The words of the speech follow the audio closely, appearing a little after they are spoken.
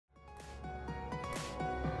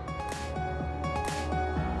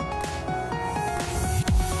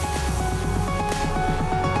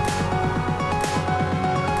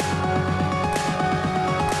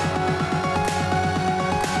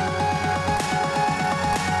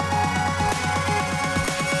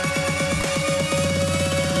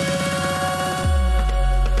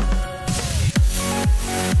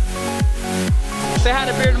Say hi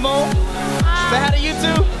to Beard the Mole. Say hi to you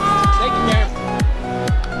too. Thank you, Karen.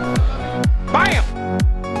 Bam!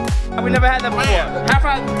 We never had that before. High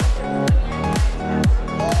five.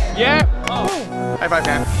 Yeah. Oh. High five,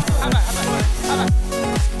 Karen. High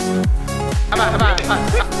five.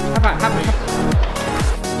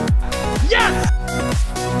 Yes!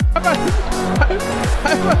 High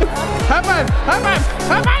five!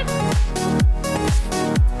 High five!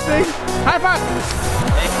 See? High five!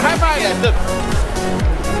 High five! Yes, look.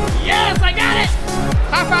 Yes, I got it!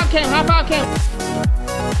 High five, Cam! High five, Cam!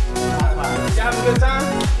 You having a good time?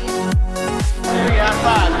 There you go, high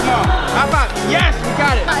five. Come on. High five. Yes, we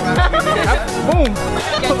got it. Boom.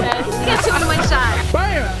 Get 2 in 1 shot.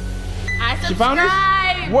 Bam! I subscribe. You found us?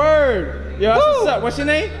 Word. Yo, that's what's up. What's your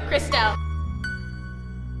name? Christelle.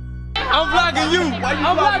 I'm vlogging you. Why you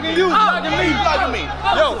vlogging you? Vlogging me. Vlogging me.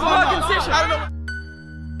 Yo, vlogging Sisha. I don't know.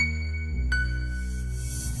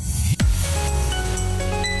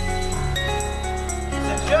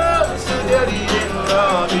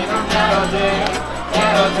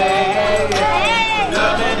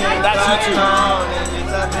 That's you too.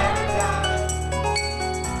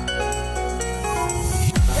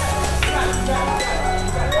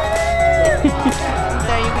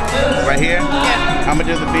 Right here? Yeah. How much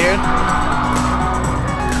is the beard?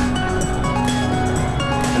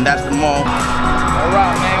 And that's the mole.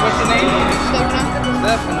 Alright, man. What's your name?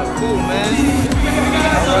 Stefano. Cool, man.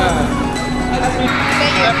 Alright.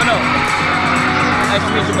 Stefano. Nice to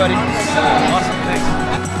meet you, buddy. Awesome. Thanks.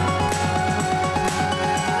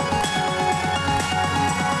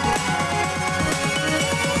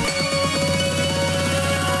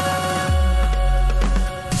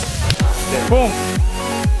 Boom.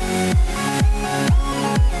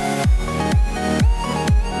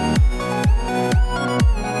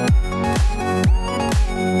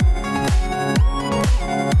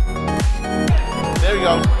 There we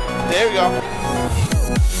go. There we go.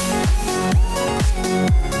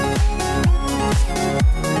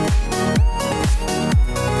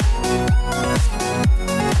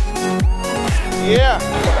 Yeah.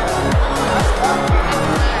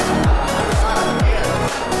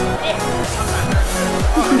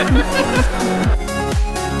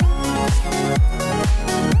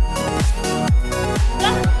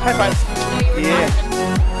 High five. Yeah.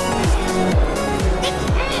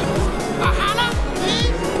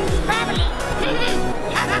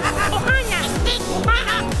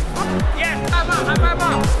 Yeah. High five. High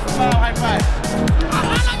five. Oh, high five.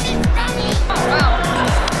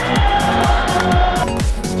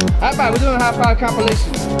 High five. We're doing a high five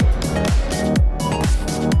compilation.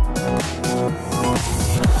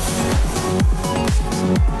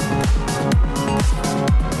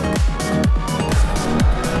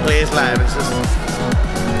 Play is live. It's just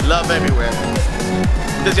love everywhere.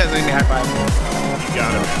 This guy's gonna give me a high five. You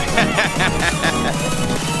got it, man.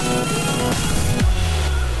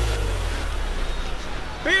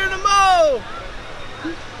 Beer in the mole!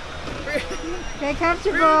 Get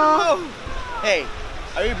comfortable. Hey,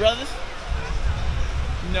 are we brothers?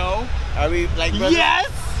 No. Are we like brothers? Yes!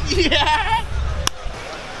 Yeah!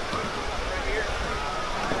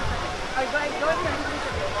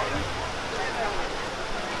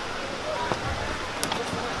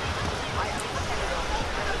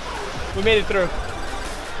 We made it through.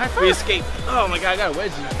 We escaped. Oh my god, I got a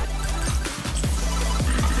wedgie.